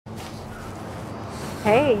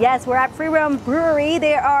Hey, yes, we're at Free Roam Brewery.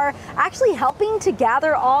 They are actually helping to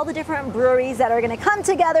gather all the different breweries that are going to come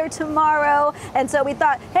together tomorrow. And so we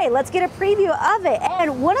thought, hey, let's get a preview of it.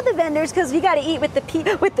 And one of the vendors, because you got to eat with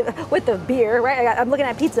the beer, right? I'm looking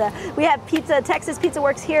at pizza. We have Texas Pizza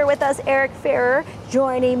Works here with us. Eric Ferrer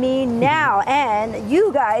joining me now. And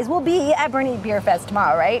you guys will be at Boerne Bier Fest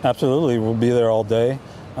tomorrow, right? Absolutely, we'll be there all day.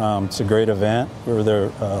 It's a great event. We were there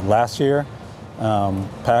last year.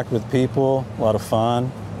 Packed with people, a lot of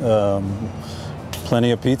fun, plenty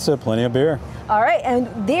of pizza, plenty of beer. All right, and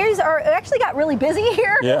these it actually got really busy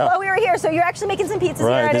here while we were here. So you're actually making some pizzas here.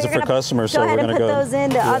 Right, these are for customers, so we're going to put those in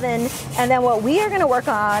the oven. And then what we are going to work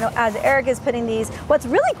on, as Eric is putting these, what's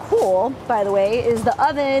really cool, by the way, is the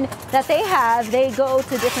oven that they have. They go to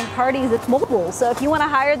different parties. It's mobile. So if you want to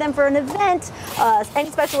hire them for an event, any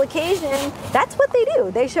special occasion, that's what they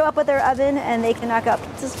do. They show up with their oven and they can knock out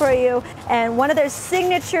pizzas for you. And one of their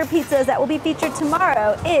signature pizzas that will be featured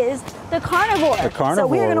tomorrow is the carnivore. The carnivore, so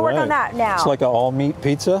we're going to work on that now. It's like an all-meat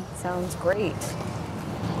pizza. Sounds great.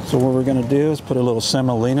 So what we're going to do is put a little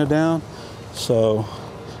semolina down so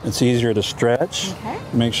it's easier to stretch. Okay.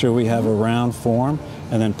 Make sure we have a round form,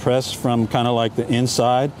 and then press from kind of like the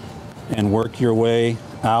inside and work your way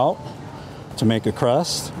out to make a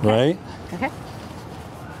crust, right? Okay.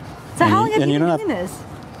 So how long have you been doing this?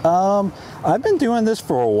 I've been doing this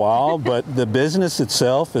for a while, but the business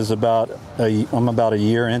itself is I'm about a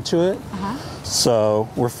year into it. So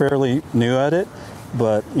we're fairly new at it,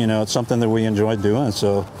 but you know, it's something that we enjoy doing,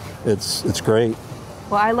 so it's great.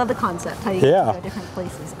 Well, I love the concept, how you can go to different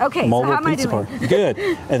places. Okay, Mobile so how am I pizza doing? party. Good.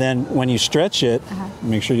 And then when you stretch it,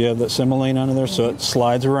 make sure you have that semolina under there so it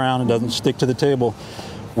slides around and doesn't stick to the table.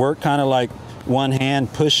 Work kind of like one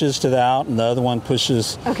hand pushes to the out and the other one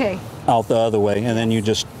pushes out the other way, and then you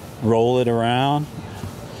just roll it around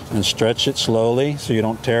and stretch it slowly so you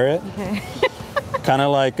don't tear it. Okay. Kind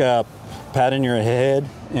of like patting your head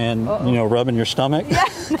and you know, rubbing your stomach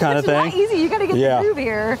kind of thing. It's not easy. You got to get the groove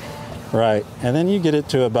here. Right, and then you get it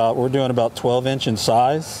to we're doing about 12-inch in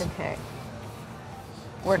size. Okay.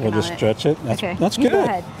 We'll just stretch it. That's good. Go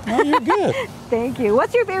ahead. No, you're good. Thank you.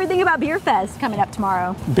 What's your favorite thing about Bier Fest coming up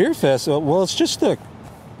tomorrow? Bier Fest, well, it's just the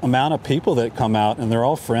amount of people that come out, and they're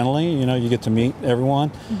all friendly. You know, you get to meet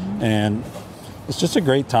everyone, and it's just a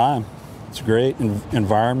great time. It's a great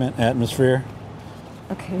environment, atmosphere.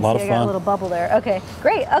 Okay, a lot of I fun. got a little bubble there. Okay,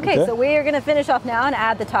 great. Okay, so we are going to finish off now and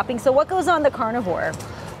add the topping. So what goes on the carnivore?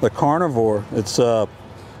 The carnivore, it's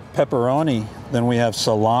pepperoni. Then we have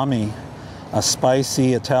salami, a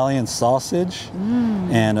spicy Italian sausage,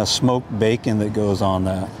 and a smoked bacon that goes on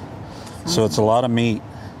that. So it's a lot of meat.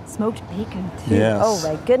 Smoked bacon too. Yes. Oh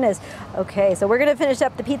my goodness. Okay, so we're going to finish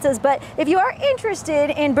up the pizzas, but if you are interested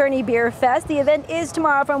in Boerne Bier Fest, the event is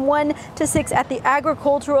tomorrow from 1 to 6 at the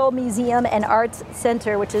Agricultural Museum and Arts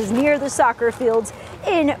Center, which is near the soccer fields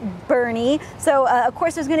in Boerne. So of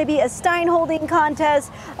course there's going to be a steinholding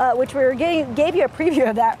contest, which we gave you a preview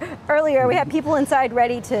of that earlier. We have people inside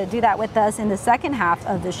ready to do that with us in the second half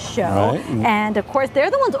of the show. Right. And of course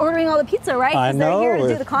they're the ones ordering all the pizza, right? I know. They're here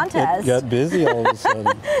to do the contest. It got busy all of a sudden.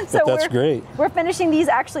 So but that's great. We're finishing these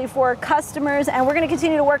actually for customers, and we're going to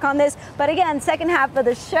continue to work on this. But again, second half of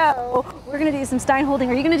the show, we're going to do some steinholding.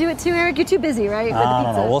 Are you going to do it too, Eric? You're too busy, right? With the I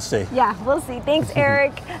don't know. We'll see. Yeah, we'll see. Thanks,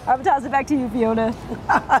 Eric. I'll toss it back to you, Fiona.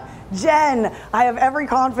 Jen, I have every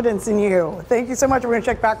confidence in you. Thank you so much. We're going to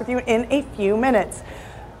check back with you in a few minutes.